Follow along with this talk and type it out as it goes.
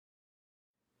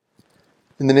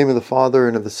In the name of the Father,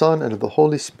 and of the Son, and of the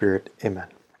Holy Spirit. Amen.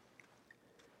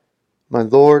 My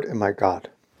Lord and my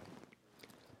God,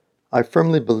 I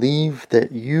firmly believe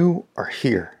that you are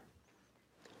here,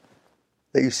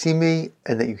 that you see me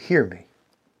and that you hear me.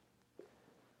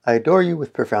 I adore you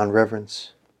with profound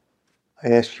reverence. I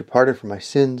ask your pardon for my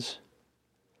sins,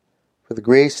 for the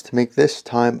grace to make this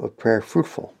time of prayer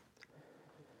fruitful.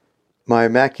 My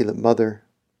Immaculate Mother,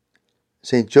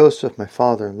 Saint Joseph, my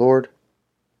Father and Lord,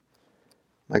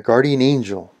 my guardian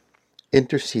angel,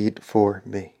 intercede for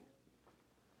me.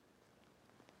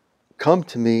 Come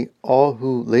to me, all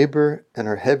who labor and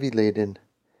are heavy laden,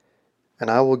 and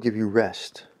I will give you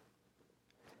rest.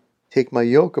 Take my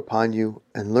yoke upon you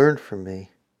and learn from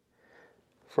me,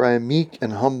 for I am meek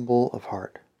and humble of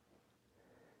heart,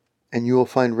 and you will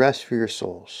find rest for your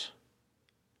souls.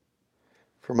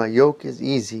 For my yoke is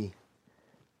easy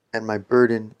and my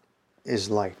burden is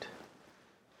light.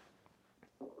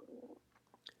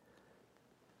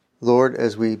 Lord,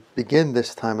 as we begin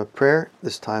this time of prayer,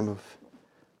 this time of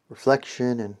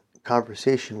reflection and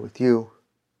conversation with you,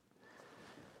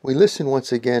 we listen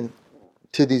once again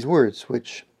to these words,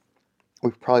 which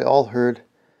we've probably all heard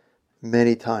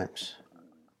many times.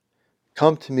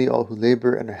 Come to me, all who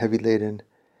labor and are heavy laden,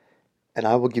 and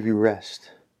I will give you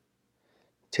rest.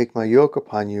 Take my yoke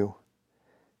upon you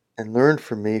and learn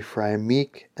from me, for I am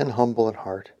meek and humble at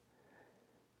heart,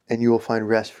 and you will find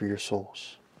rest for your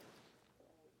souls.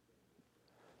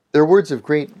 They're words of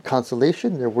great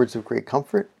consolation, they're words of great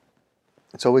comfort.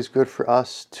 It's always good for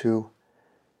us to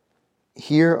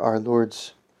hear our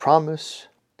Lord's promise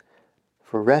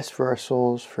for rest for our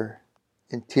souls, for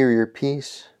interior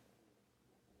peace.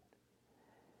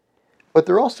 But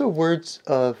they're also words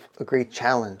of a great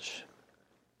challenge,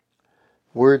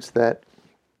 words that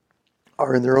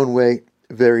are in their own way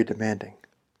very demanding.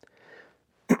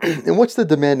 And what's the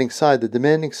demanding side? The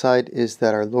demanding side is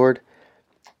that our Lord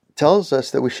tells us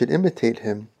that we should imitate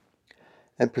him,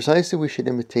 and precisely we should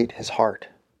imitate his heart,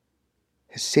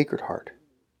 his sacred heart.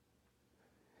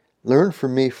 Learn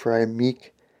from me, for I am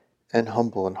meek and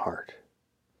humble in heart.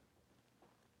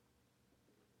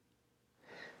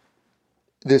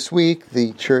 This week,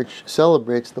 the Church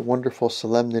celebrates the wonderful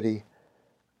solemnity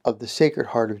of the Sacred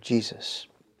Heart of Jesus,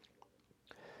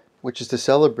 which is to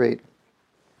celebrate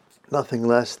nothing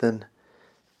less than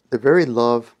the very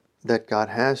love that God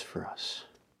has for us.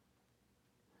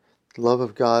 The love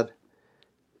of God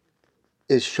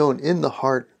is shown in the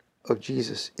heart of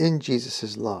Jesus, in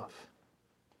Jesus' love.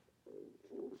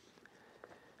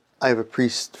 I have a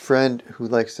priest friend who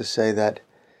likes to say that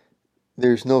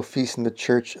there's no feast in the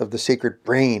church of the sacred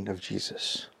brain of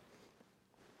Jesus.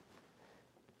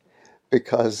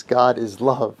 Because God is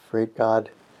love, right? God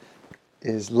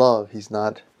is love. He's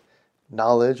not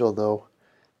knowledge, although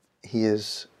he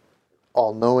is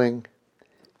all-knowing.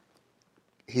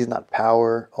 He's not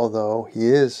power, although he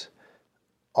is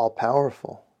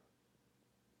all-powerful.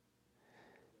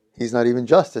 He's not even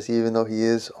justice, even though he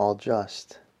is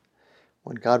all-just.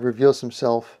 When God reveals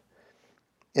himself,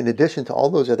 in addition to all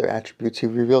those other attributes, he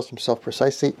reveals himself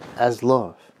precisely as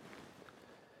love,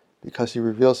 because he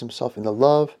reveals himself in the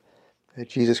love that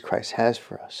Jesus Christ has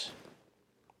for us,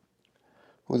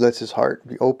 who lets his heart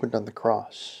be opened on the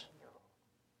cross.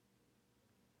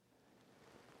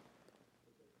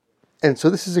 And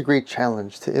so this is a great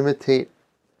challenge, to imitate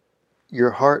your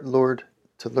heart, Lord,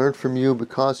 to learn from you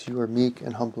because you are meek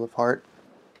and humble of heart,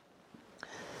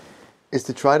 is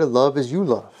to try to love as you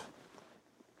love.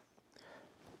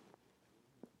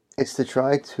 It's to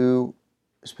try to,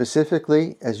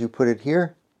 specifically, as you put it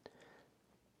here,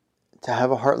 to have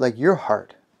a heart like your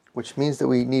heart, which means that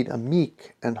we need a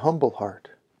meek and humble heart.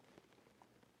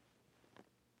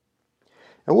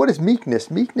 And what is meekness?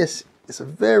 Meekness is a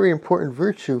very important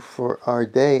virtue for our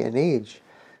day and age,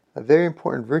 a very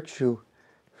important virtue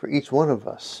for each one of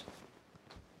us.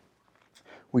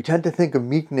 We tend to think of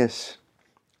meekness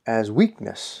as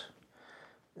weakness,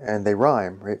 and they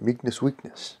rhyme, right? Meekness,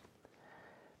 weakness.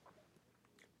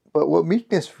 But what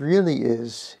meekness really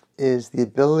is the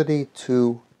ability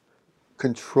to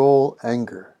control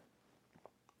anger,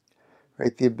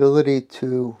 right? The ability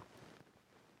to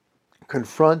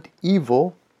confront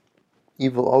evil.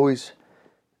 Evil always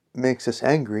makes us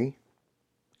angry.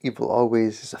 Evil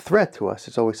always is a threat to us.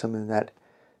 It's always something that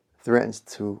threatens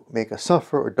to make us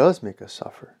suffer or does make us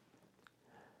suffer.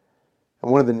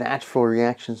 And one of the natural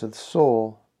reactions of the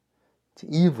soul to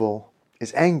evil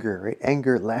is anger, right?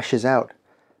 Anger lashes out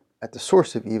at the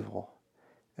source of evil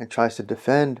and tries to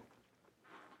defend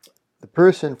the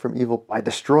person from evil by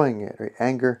destroying it, right?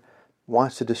 Anger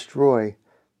wants to destroy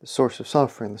the source of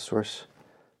suffering, the source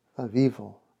of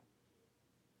evil.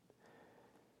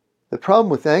 The problem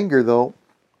with anger, though,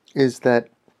 is that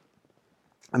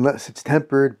unless it's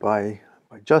tempered by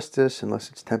justice, unless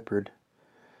it's tempered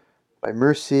by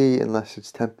mercy, unless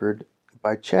it's tempered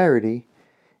by charity,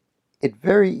 it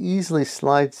very easily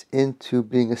slides into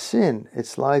being a sin. It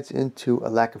slides into a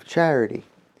lack of charity.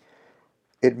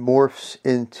 It morphs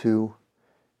into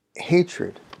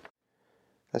hatred.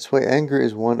 That's why anger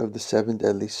is one of the 7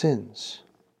 deadly sins.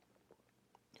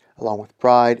 Along with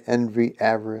pride, envy,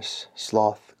 avarice,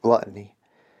 sloth, gluttony,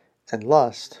 and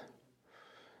lust,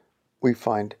 we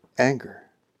find anger.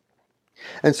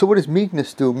 And so what does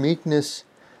meekness do? Meekness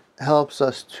helps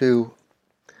us to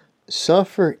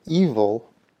suffer evil,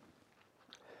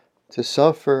 to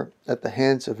suffer at the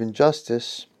hands of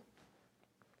injustice,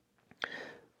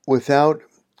 without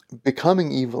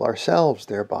becoming evil ourselves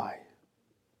thereby.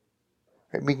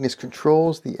 Right? Meekness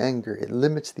controls the anger. It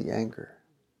limits the anger.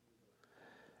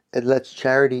 It lets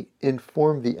charity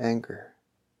inform the anger,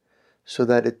 so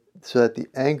that the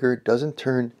anger doesn't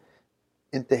turn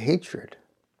into hatred,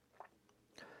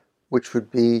 which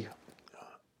would be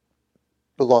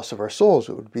the loss of our souls.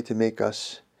 It would be to make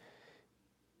us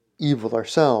evil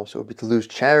ourselves. It would be to lose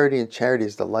charity, and charity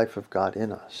is the life of God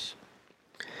in us.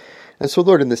 And so,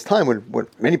 Lord, in this time when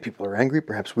many people are angry,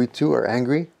 perhaps we too are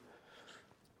angry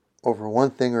over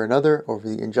one thing or another, over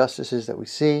the injustices that we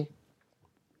see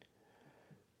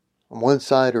on one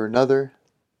side or another,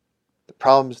 the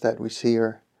problems that we see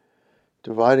are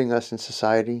dividing us in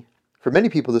society. For many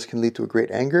people, this can lead to a great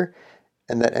anger,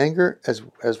 and that anger,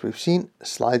 as we've seen,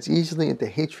 slides easily into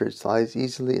hatred, slides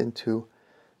easily into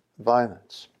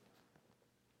violence.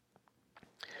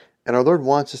 And our Lord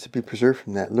wants us to be preserved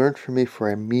from that. Learn from me, for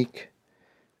I am meek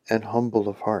and humble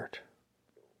of heart.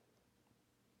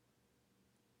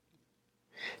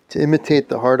 To imitate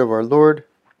the heart of our Lord,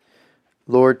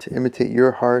 to imitate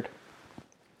your heart,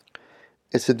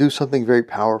 is to do something very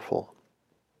powerful.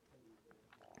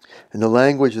 In the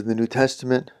language of the New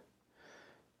Testament,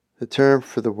 the term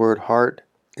for the word heart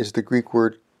is the Greek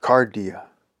word kardia,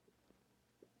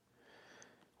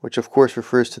 which of course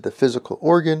refers to the physical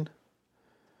organ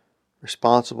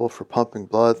responsible for pumping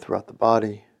blood throughout the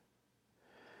body.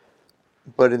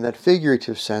 But in that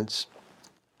figurative sense,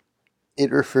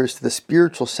 it refers to the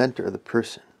spiritual center of the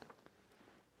person.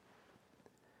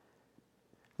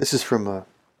 This is from a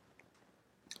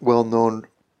well-known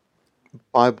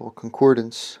Bible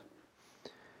concordance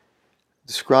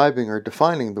describing or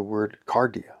defining the word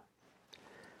kardia.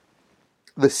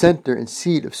 The center and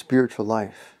seat of spiritual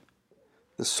life,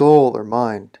 the soul or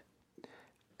mind,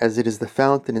 as it is the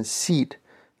fountain and seat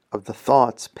of the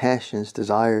thoughts, passions,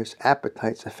 desires,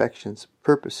 appetites, affections,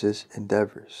 purposes,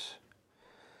 endeavors.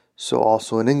 So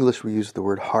also in English we use the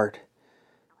word heart,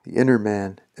 the inner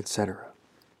man, etc.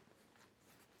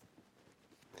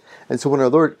 And so when our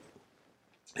Lord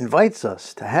invites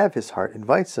us to have His heart,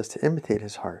 invites us to imitate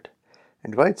His heart,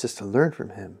 invites us to learn from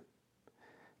Him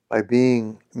by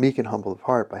being meek and humble of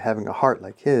heart, by having a heart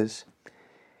like His,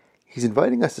 He's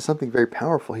inviting us to something very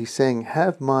powerful. He's saying,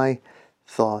 have my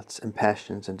thoughts and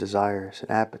passions and desires and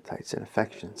appetites and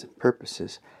affections and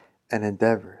purposes and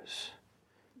endeavors,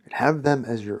 and have them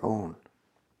as your own.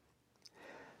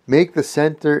 Make the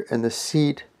center and the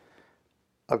seat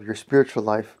of your spiritual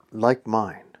life like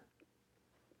mine.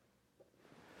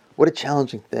 What a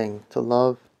challenging thing to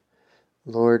love,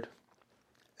 Lord,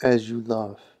 as you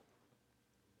love.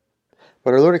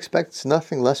 But our Lord expects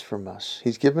nothing less from us.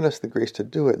 He's given us the grace to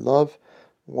do it. Love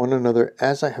one another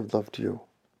as I have loved you.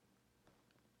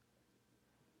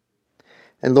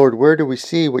 And Lord, where do we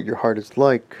see what your heart is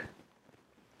like?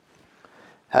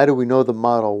 How do we know the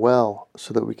model well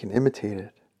so that we can imitate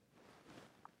it?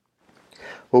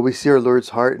 Well, we see our Lord's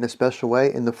heart in a special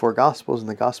way in the 4 Gospels and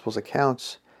the Gospels'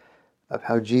 accounts of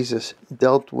how Jesus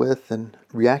dealt with and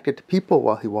reacted to people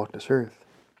while He walked this earth.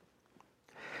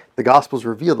 The Gospels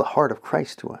reveal the heart of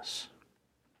Christ to us.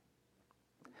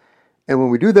 And when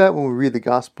we do that, when we read the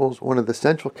Gospels, one of the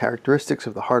central characteristics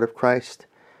of the heart of Christ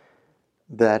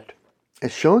that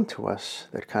is shown to us,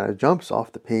 that kind of jumps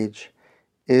off the page,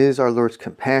 is our Lord's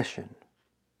compassion.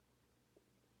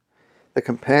 The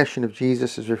compassion of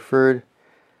Jesus is referred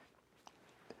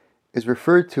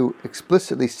to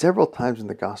explicitly several times in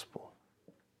the Gospel.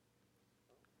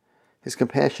 His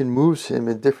compassion moves Him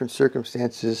in different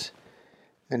circumstances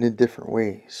and in different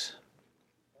ways.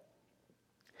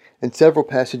 In several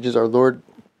passages, our Lord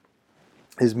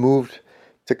is moved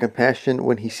to compassion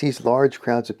when He sees large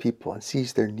crowds of people and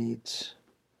sees their needs.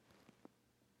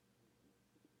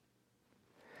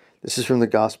 This is from the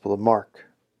Gospel of Mark.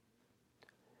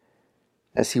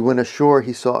 As He went ashore,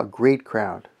 He saw a great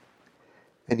crowd,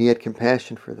 and He had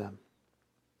compassion for them,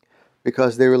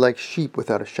 because they were like sheep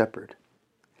without a shepherd.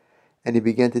 And he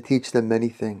began to teach them many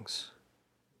things.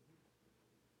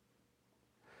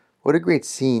 What a great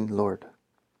scene, Lord.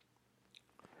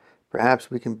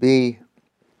 Perhaps we can be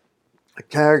a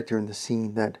character in the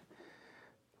scene, that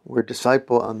we're a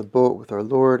disciple on the boat with our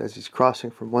Lord as he's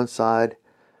crossing from one side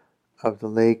of the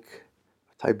lake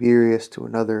of Tiberias to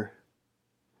another.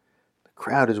 The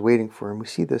crowd is waiting for him. We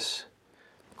see this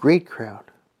great crowd.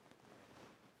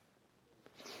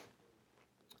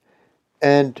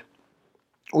 And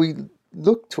we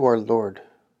look to our Lord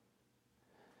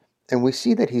and we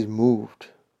see that he's moved.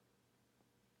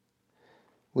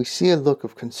 We see a look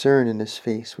of concern in his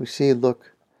face. We see a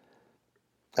look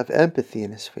of empathy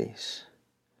in his face.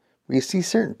 We see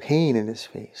certain pain in his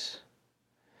face.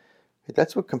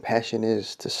 That's what compassion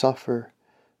is, to suffer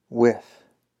with.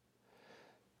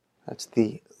 That's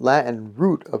the Latin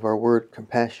root of our word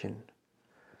compassion.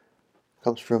 It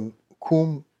comes from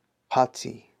cum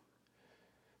pati.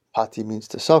 Pati means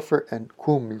to suffer, and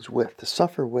cum means with, to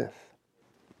suffer with.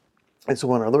 And so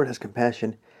when our Lord has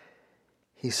compassion,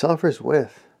 he suffers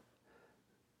with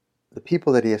the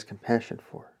people that he has compassion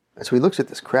for. And so he looks at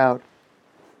this crowd,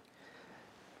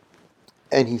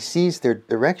 and he sees their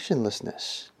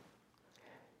directionlessness.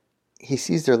 He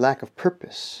sees their lack of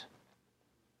purpose.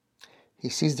 He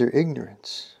sees their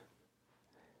ignorance.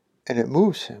 And it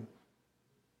moves him.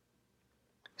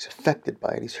 He's affected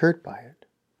by it. He's hurt by it.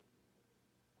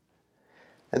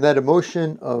 And that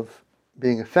emotion of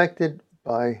being affected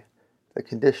by the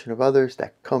condition of others,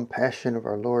 that compassion of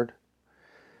our Lord,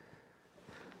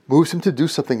 moves him to do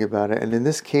something about it. And in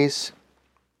this case,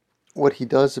 what he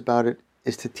does about it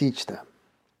is to teach them.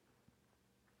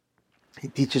 He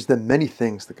teaches them many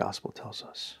things, the gospel tells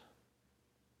us.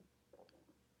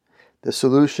 The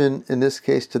solution, in this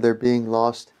case, to their being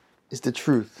lost is the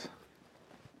truth.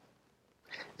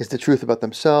 It's the truth about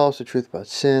themselves, the truth about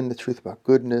sin, the truth about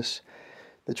goodness,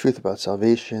 the truth about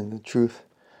salvation, the truth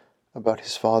about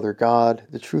his Father God,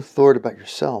 the truth, Lord, about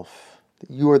yourself, that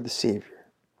you are the Savior,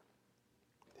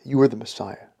 that you are the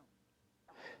Messiah,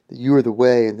 that you are the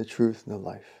way and the truth and the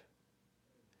life.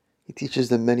 He teaches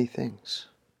them many things.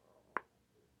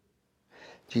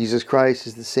 Jesus Christ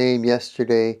is the same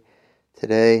yesterday,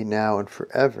 today, now, and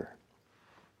forever.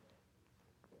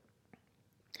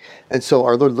 And so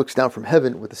our Lord looks down from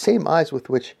heaven with the same eyes with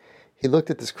which he looked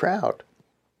at this crowd.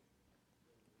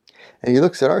 And he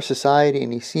looks at our society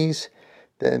and he sees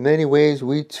that in many ways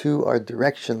we too are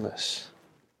directionless.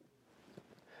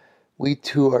 We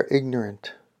too are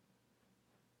ignorant.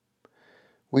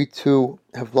 We too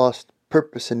have lost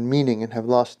purpose and meaning and have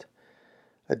lost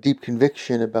a deep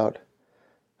conviction about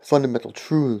fundamental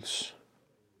truths,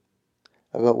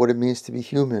 about what it means to be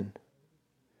human,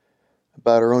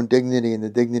 about our own dignity and the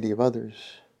dignity of others,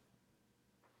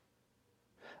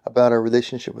 about our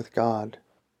relationship with God,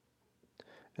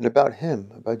 and about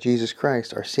him, about Jesus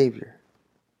Christ, our Savior.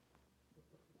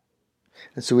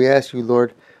 And so we ask you,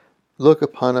 Lord, look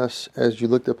upon us as you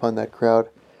looked upon that crowd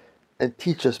and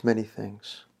teach us many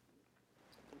things.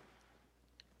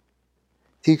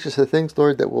 Teach us the things,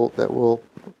 Lord, that will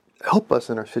help us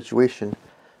in our situation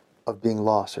of being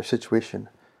lost, our situation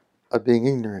of being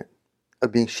ignorant,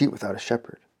 of being sheep without a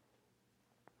shepherd.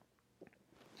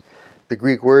 The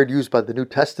Greek word used by the New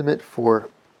Testament for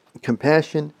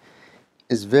compassion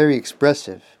is very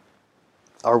expressive.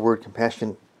 Our word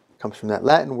compassion comes from that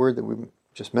Latin word that we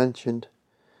just mentioned.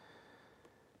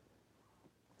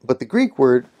 But the Greek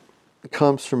word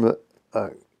comes from a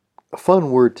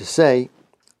fun word to say,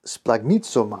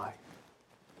 splagnizomai.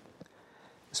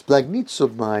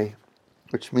 Splagnizomai,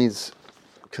 which means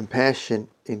compassion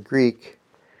in Greek,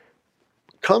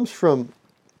 comes from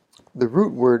the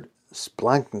root word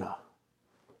splankna.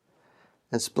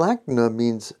 And splankna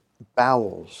means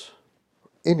bowels,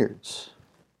 innards.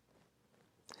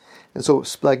 And so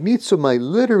splagnizomai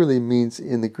literally means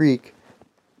in the Greek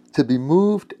to be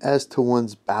moved as to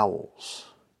one's bowels.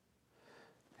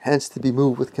 Hence to be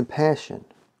moved with compassion,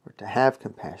 or to have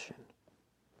compassion.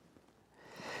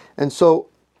 And so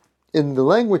in the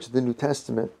language of the New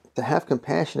Testament, to have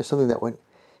compassion is something that went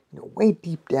way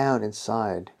deep down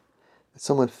inside, that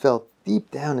someone felt deep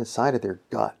down inside of their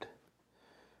gut.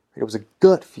 It was a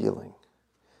gut feeling.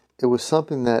 It was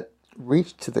something that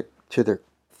reached to their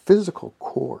physical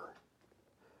core.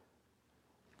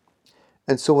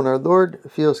 And so when our Lord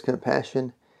feels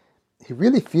compassion, he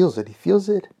really feels it. He feels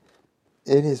it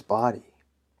in his body.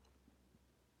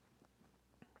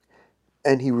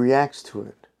 And he reacts to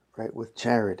it, right, with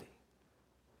charity.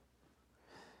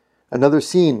 Another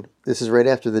scene, this is right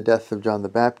after the death of John the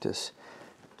Baptist.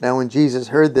 Now when Jesus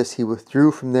heard this, he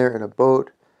withdrew from there in a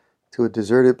boat to a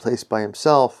deserted place by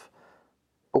himself,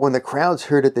 But when the crowds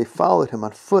heard it, they followed him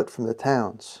on foot from the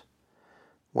towns.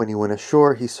 When he went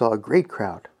ashore, he saw a great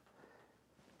crowd,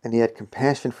 and he had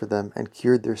compassion for them and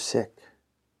cured their sick.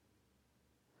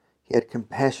 He had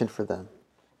compassion for them.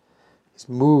 He's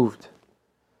moved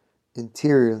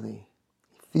interiorly.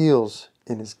 He feels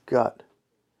in his gut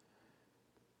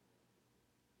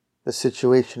the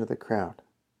situation of the crowd,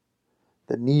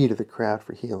 the need of the crowd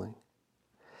for healing.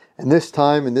 And this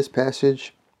time, in this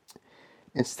passage,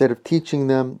 instead of teaching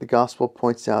them, the gospel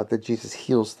points out that Jesus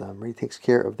heals them. He takes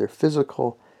care of their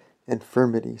physical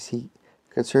infirmities. He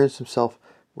concerns himself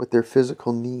with their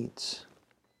physical needs.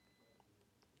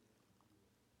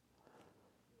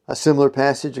 A similar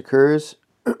passage occurs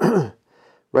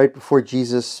right before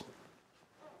Jesus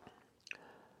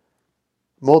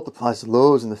multiplies the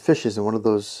loaves and the fishes in one of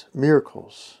those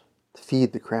miracles to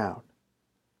feed the crowd.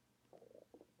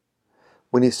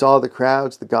 When he saw the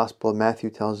crowds, the Gospel of Matthew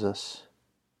tells us,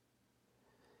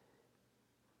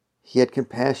 he had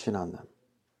compassion on them.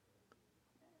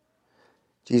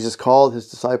 Jesus called his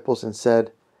disciples and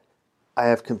said, I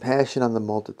have compassion on the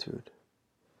multitude,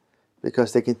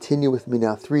 because they continue with me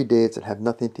now 3 days and have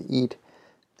nothing to eat,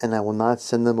 and I will not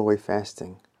send them away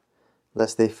fasting,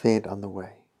 lest they faint on the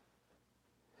way.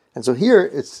 And so here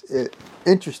it's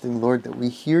interesting, Lord, that we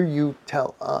hear you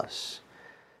tell us,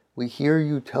 we hear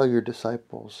you tell your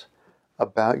disciples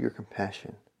about your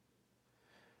compassion,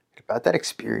 about that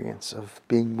experience of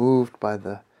being moved by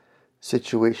the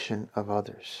situation of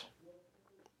others.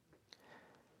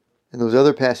 In those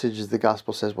other passages, the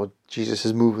gospel says, well, Jesus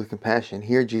is moved with compassion.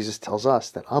 Here, Jesus tells us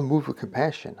that I'm moved with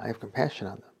compassion. I have compassion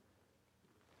on them.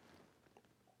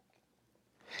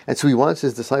 And so he wants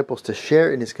his disciples to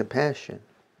share in his compassion.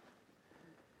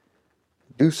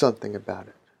 Do something about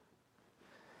it.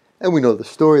 And we know the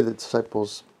story. The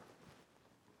disciples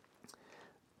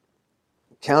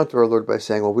counter our Lord by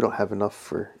saying, well, we don't have enough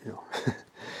for,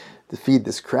 to feed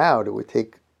this crowd. It would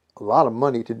take a lot of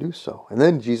money to do so. And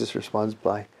then Jesus responds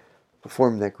by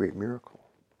performing that great miracle.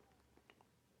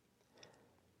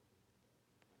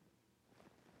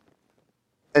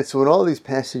 And so in all these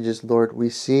passages, Lord, we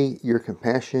see your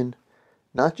compassion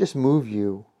not just move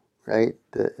you, right?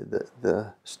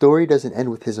 The story doesn't end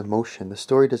with his emotion. The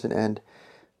story doesn't end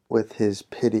with his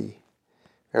pity.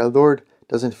 Our Lord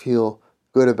doesn't feel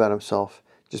good about himself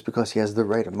just because he has the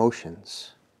right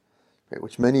emotions, right?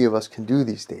 Which many of us can do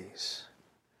these days.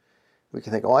 We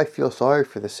can think, oh, I feel sorry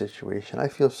for this situation. I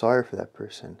feel sorry for that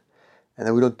person. And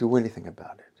then we don't do anything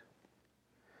about it.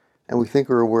 And we think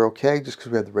we're okay just because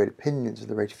we have the right opinions or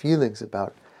the right feelings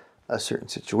about a certain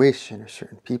situation or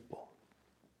certain people.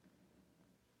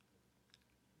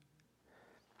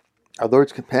 Our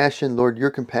Lord's compassion, Lord,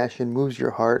 your compassion moves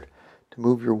your heart to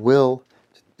move your will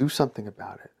to do something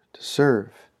about it, to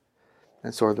serve.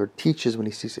 And so our Lord teaches when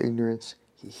he sees ignorance,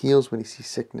 he heals when he sees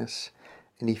sickness,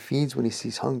 and he feeds when he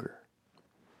sees hunger.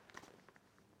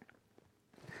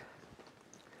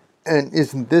 And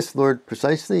isn't this, Lord,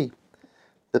 precisely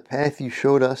the path you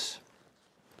showed us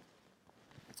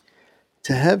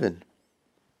to heaven?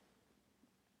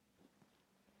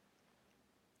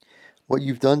 What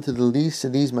you've done to the least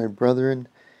of these, my brethren,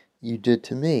 you did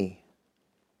to me.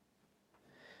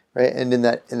 Right? And in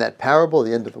that parable,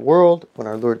 the end of the world, when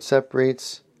our Lord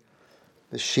separates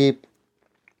the sheep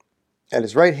at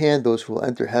his right hand, those who will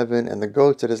enter heaven, and the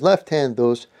goats at his left hand,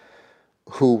 those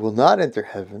who will not enter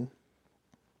heaven,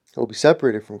 will be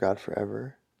separated from God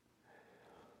forever.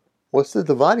 What's the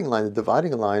dividing line? The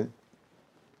dividing line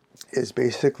is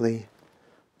basically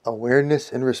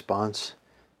awareness and response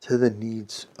to the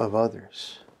needs of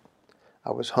others.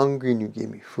 I was hungry and you gave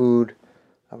me food.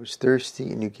 I was thirsty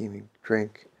and you gave me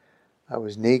drink. I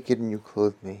was naked and you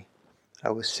clothed me. I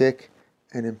was sick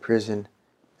and in prison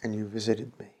and you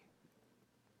visited me.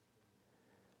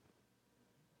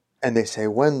 And they say,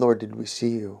 when, Lord, did we see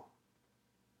you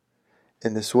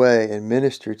in this way and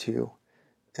minister to you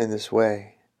in this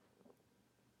way?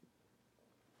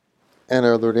 And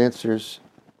our Lord answers,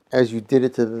 as you did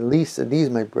it to the least of these,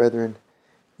 my brethren,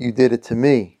 you did it to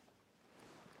me.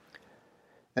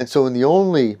 And so in the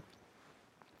only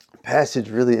passage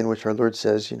really in which our Lord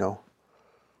says,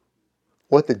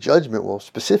 what the judgment will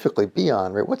specifically be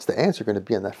on, right? What's the answer going to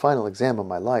be on that final exam of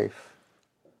my life?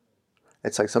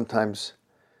 It's like sometimes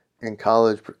in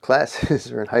college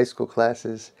classes or in high school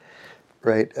classes,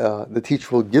 right? The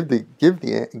teacher will give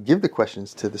the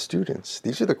questions to the students.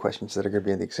 These are the questions that are going to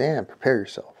be in the exam. Prepare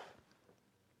yourself.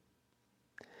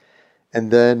 And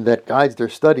then that guides their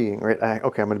studying, right?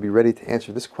 Okay, I'm going to be ready to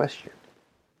answer this question.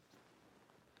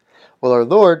 Well, our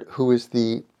Lord, who is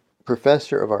the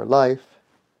professor of our life,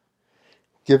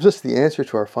 gives us the answer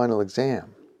to our final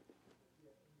exam.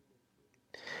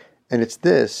 And it's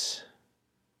this,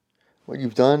 what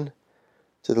you've done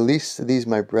to the least of these,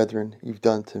 my brethren, you've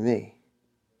done to me.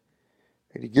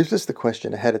 He gives us the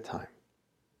question ahead of time.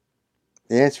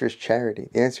 The answer is charity.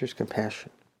 The answer is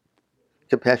compassion.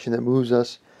 Compassion that moves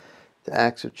us to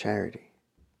acts of charity.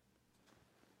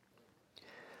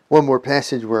 One more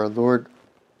passage where our Lord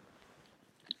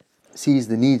sees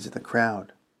the needs of the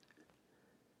crowd.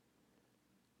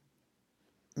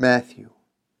 Matthew.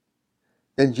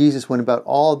 Then Jesus went about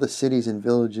all the cities and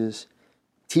villages,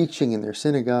 teaching in their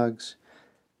synagogues,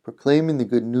 proclaiming the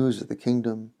good news of the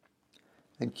kingdom,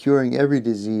 and curing every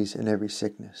disease and every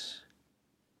sickness.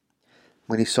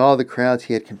 When he saw the crowds,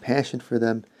 he had compassion for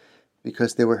them,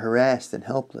 because they were harassed and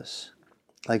helpless,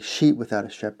 like sheep without a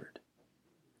shepherd.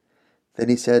 Then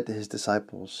he said to his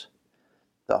disciples,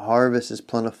 "The harvest is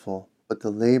plentiful, but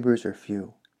the laborers are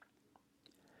few.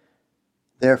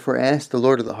 Therefore ask the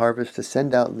Lord of the harvest to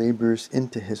send out laborers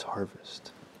into his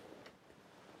harvest."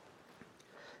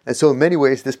 And so in many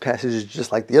ways, this passage is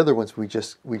just like the other ones we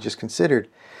just considered.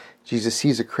 Jesus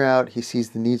sees a crowd, he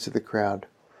sees the needs of the crowd,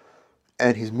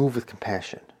 and he's moved with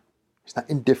compassion. He's not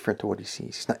indifferent to what he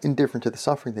sees. He's not indifferent to the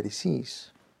suffering that he sees.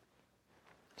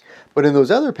 But in those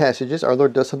other passages, our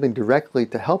Lord does something directly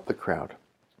to help the crowd.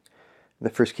 In the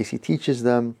first case, he teaches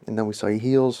them, and then we saw he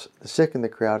heals the sick in the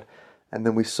crowd, and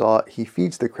then we saw he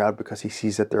feeds the crowd because he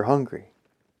sees that they're hungry.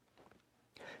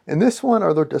 In this one,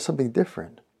 our Lord does something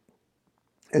different.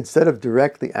 Instead of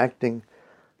directly acting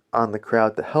on the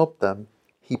crowd to help them,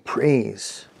 he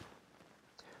prays.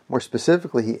 More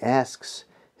specifically, he asks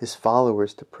his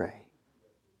followers to pray.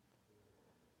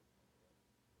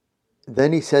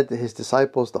 Then he said to his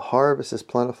disciples, "The harvest is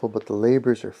plentiful, but the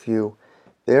laborers are few.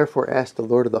 Therefore ask the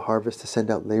Lord of the harvest to send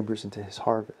out laborers into his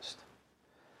harvest."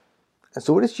 And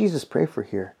so what does Jesus pray for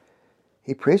here?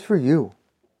 He prays for you.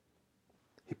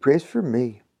 He prays for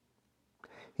me.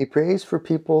 He prays for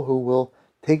people who will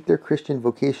take their Christian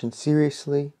vocation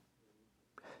seriously,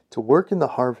 to work in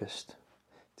the harvest,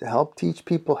 to help teach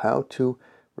people how to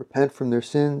repent from their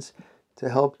sins, to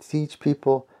help teach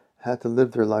people how to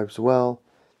live their lives well,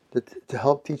 to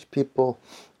help teach people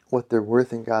what they're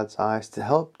worth in God's eyes, to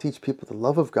help teach people the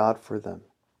love of God for them,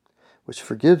 which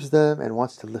forgives them and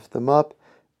wants to lift them up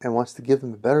and wants to give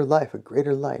them a better life, a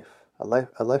greater life, a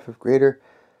life of greater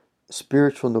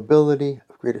spiritual nobility,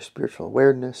 of greater spiritual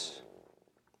awareness,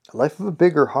 a life of a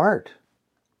bigger heart,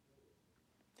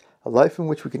 a life in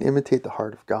which we can imitate the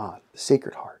heart of God, the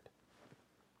sacred heart.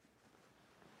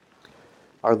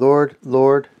 Our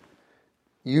Lord,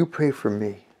 you pray for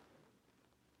me.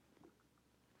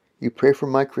 You pray for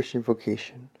my Christian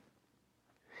vocation.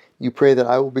 You pray that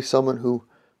I will be someone who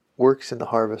works in the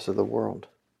harvest of the world,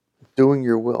 doing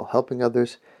your will, helping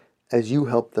others as you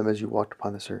helped them as you walked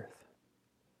upon this earth.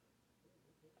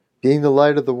 Being the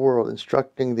light of the world,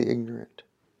 instructing the ignorant.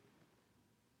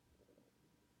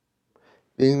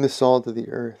 Being the salt of the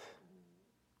earth.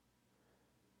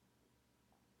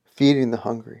 Feeding the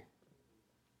hungry.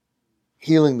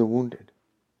 Healing the wounded.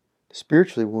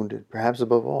 Spiritually wounded, perhaps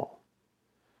above all.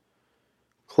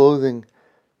 Clothing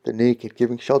the naked,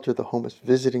 giving shelter to the homeless,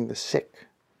 visiting the sick,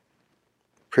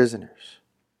 prisoners.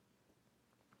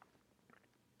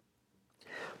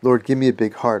 Lord, give me a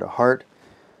big heart, a heart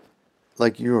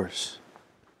like yours.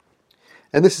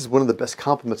 And this is one of the best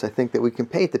compliments I think that we can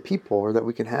pay to people, or that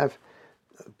we can have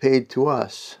paid to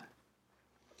us.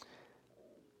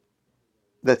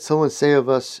 That someone say of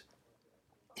us,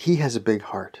 he has a big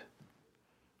heart,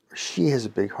 or she has a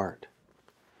big heart.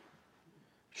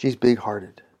 She's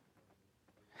big-hearted.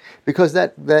 Because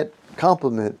that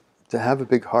compliment, to have a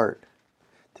big heart,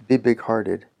 to be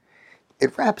big-hearted,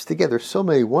 it wraps together so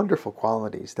many wonderful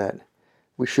qualities that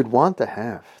we should want to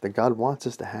have, that God wants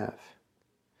us to have.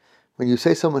 When you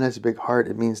say someone has a big heart,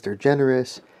 it means they're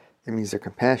generous, it means they're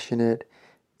compassionate,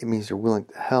 it means they're willing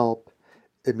to help,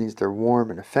 it means they're warm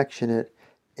and affectionate,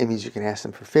 it means you can ask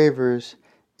them for favors,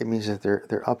 it means that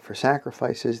they're up for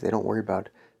sacrifices, they don't worry about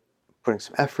putting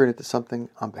some effort into something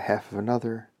on behalf of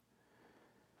another.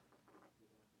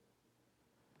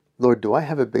 Lord, do I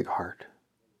have a big heart?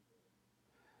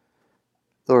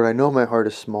 Lord, I know my heart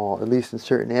is small, at least in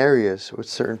certain areas, with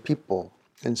certain people,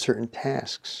 in certain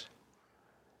tasks.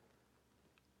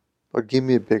 Lord, give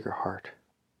me a bigger heart.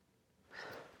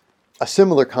 A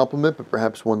similar compliment, but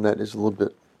perhaps one that is a little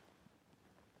bit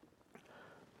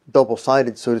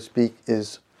double-sided, so to speak,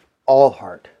 is all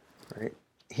heart, right?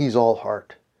 He's all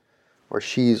heart. Or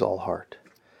she's all heart.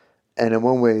 And in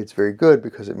one way it's very good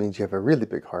because it means you have a really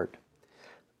big heart.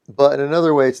 But in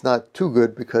another way it's not too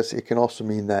good because it can also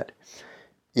mean that,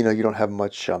 you don't have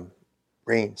much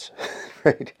brains,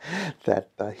 right? That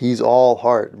he's all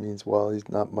heart means, well, he's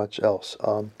not much else.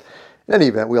 In any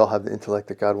event, we all have the intellect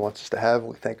that God wants us to have.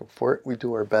 We thank him for it. We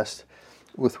do our best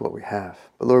with what we have.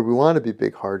 But Lord, we want to be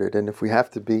big-hearted, and if we have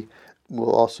to be,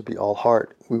 we'll also be all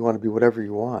heart. We want to be whatever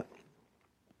you want.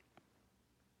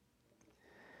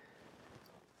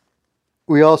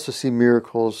 We also see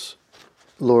miracles,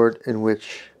 Lord, in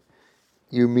which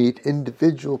you meet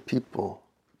individual people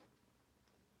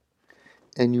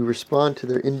and you respond to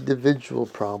their individual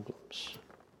problems.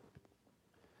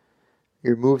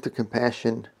 You're moved to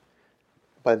compassion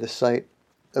by the sight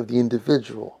of the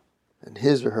individual and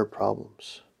his or her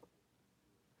problems.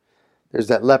 There's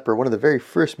that leper, one of the very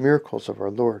first miracles of our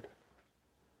Lord.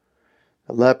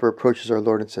 A leper approaches our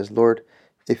Lord and says, Lord,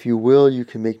 if you will, you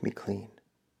can make me clean.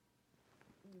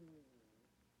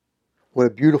 What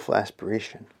a beautiful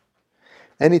aspiration.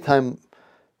 Anytime,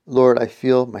 Lord, I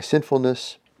feel my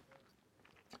sinfulness,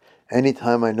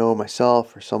 anytime I know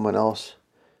myself or someone else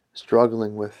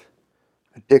struggling with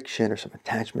addiction or some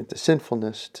attachment to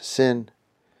sinfulness, to sin,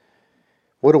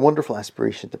 what a wonderful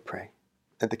aspiration to pray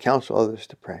and to counsel others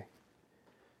to pray.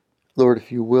 Lord, if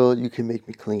you will, you can make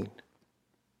me clean.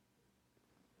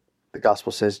 The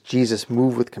gospel says Jesus,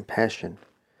 moved with compassion,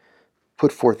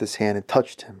 put forth his hand and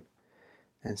touched him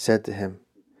and said to him,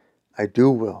 I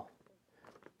do will,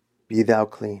 be thou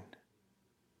clean.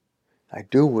 I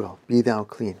do will, be thou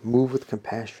clean. Move with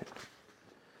compassion.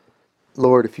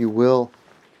 Lord, if you will,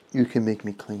 you can make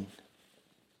me clean.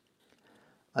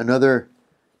 Another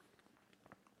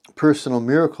personal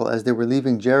miracle, as they were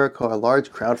leaving Jericho, a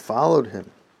large crowd followed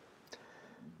him.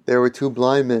 There were two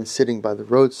blind men sitting by the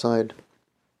roadside.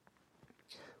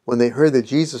 When they heard that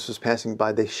Jesus was passing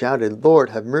by, they shouted,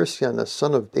 Lord, have mercy on us,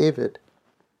 Son of David.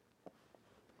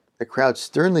 The crowd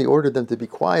sternly ordered them to be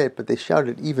quiet, but they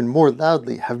shouted even more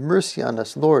loudly, have mercy on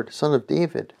us, Lord, Son of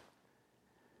David.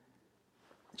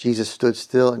 Jesus stood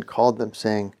still and called them,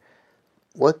 saying,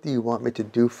 what do you want me to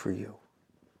do for you?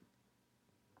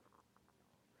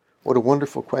 What a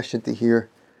wonderful question to hear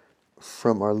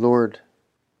from our Lord.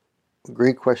 A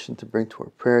great question to bring to our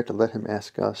prayer, to let him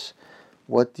ask us,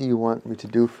 what do you want me to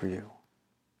do for you?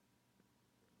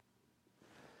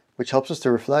 Which helps us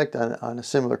to reflect on a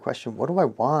similar question. What do I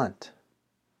want?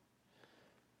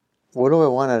 What do I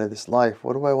want out of this life?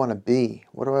 What do I want to be?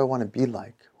 What do I want to be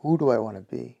like? Who do I want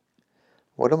to be?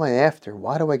 What am I after?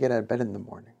 Why do I get out of bed in the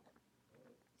morning?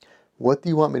 What do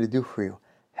you want me to do for you?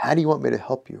 How do you want me to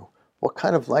help you? What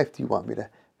kind of life do you want me to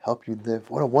help you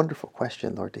live? What a wonderful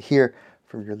question, Lord, to hear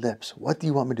from your lips. What do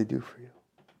you want me to do for you?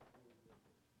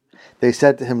 They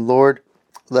said to him, Lord,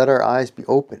 let our eyes be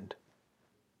opened.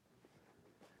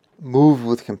 Moved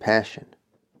with compassion.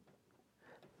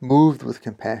 Moved with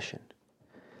compassion.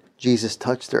 Jesus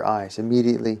touched their eyes.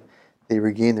 Immediately they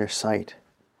regained their sight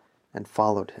and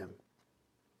followed him.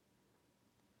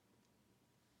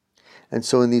 And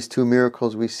so in these two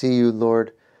miracles we see you,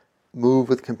 Lord, move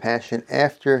with compassion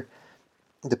after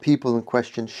the people in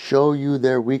question show you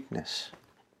their weakness.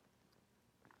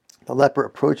 The leper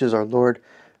approaches our Lord,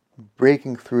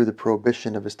 breaking through the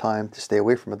prohibition of his time to stay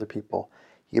away from other people.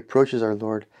 He approaches our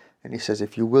Lord and he says,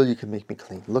 if you will, you can make me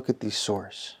clean. Look at these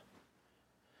sores.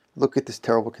 Look at this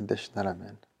terrible condition that I'm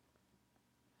in.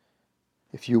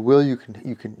 If you will, you can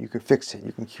fix it.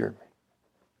 You can cure me.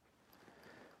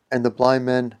 And the blind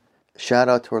men shout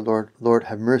out to our Lord, Lord,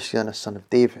 have mercy on us, Son of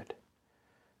David.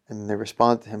 And they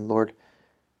respond to him, Lord,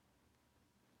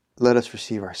 let us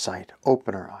receive our sight.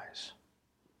 Open our eyes.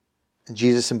 And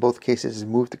Jesus in both cases is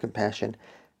moved to compassion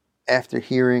after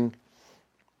hearing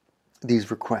these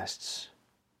requests.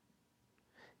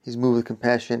 He's moved with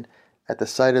compassion at the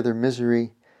sight of their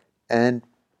misery and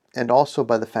also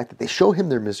by the fact that they show him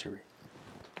their misery.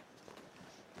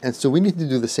 And so we need to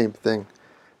do the same thing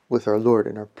with our Lord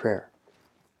in our prayer.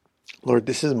 Lord,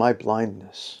 this is my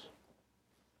blindness.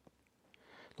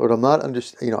 Lord, I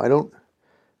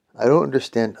don't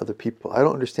understand other people. I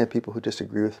don't understand people who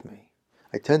disagree with me.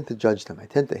 I tend to judge them. I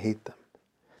tend to hate them.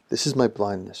 This is my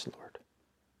blindness, Lord.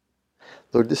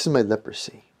 Lord, this is my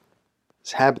leprosy.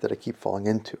 This habit that I keep falling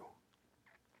into.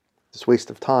 This waste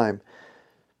of time.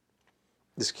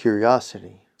 This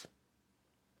curiosity.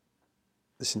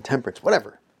 This intemperance.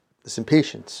 Whatever. This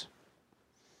impatience.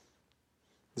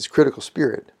 This critical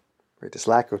spirit. Right? This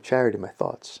lack of charity in my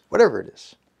thoughts. Whatever it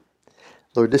is.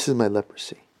 Lord, this is my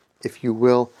leprosy. If you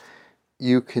will,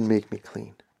 you can make me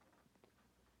clean.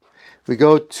 We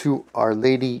go to Our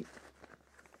Lady,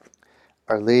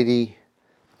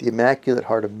 the Immaculate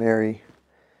Heart of Mary,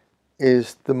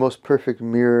 is the most perfect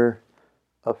mirror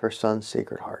of her Son's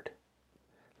Sacred Heart.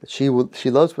 That she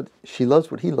loves what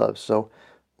he loves, so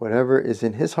whatever is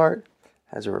in his heart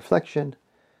has a reflection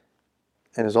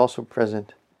and is also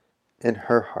present in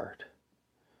her heart.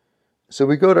 So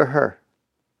we go to her,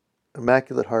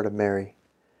 Immaculate Heart of Mary.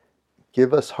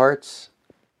 Give us hearts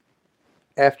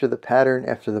after the pattern,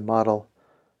 after the model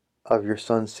of your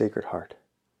Son's Sacred Heart.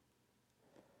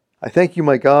 I thank you,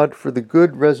 my God, for the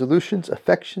good resolutions,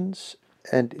 affections,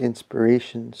 and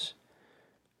inspirations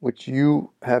which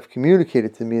you have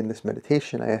communicated to me in this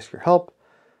meditation. I ask your help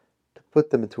to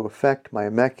put them into effect. My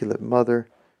Immaculate Mother,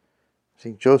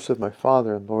 Saint Joseph, my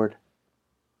Father and Lord,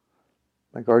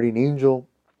 my guardian angel,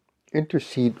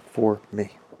 intercede for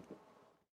me.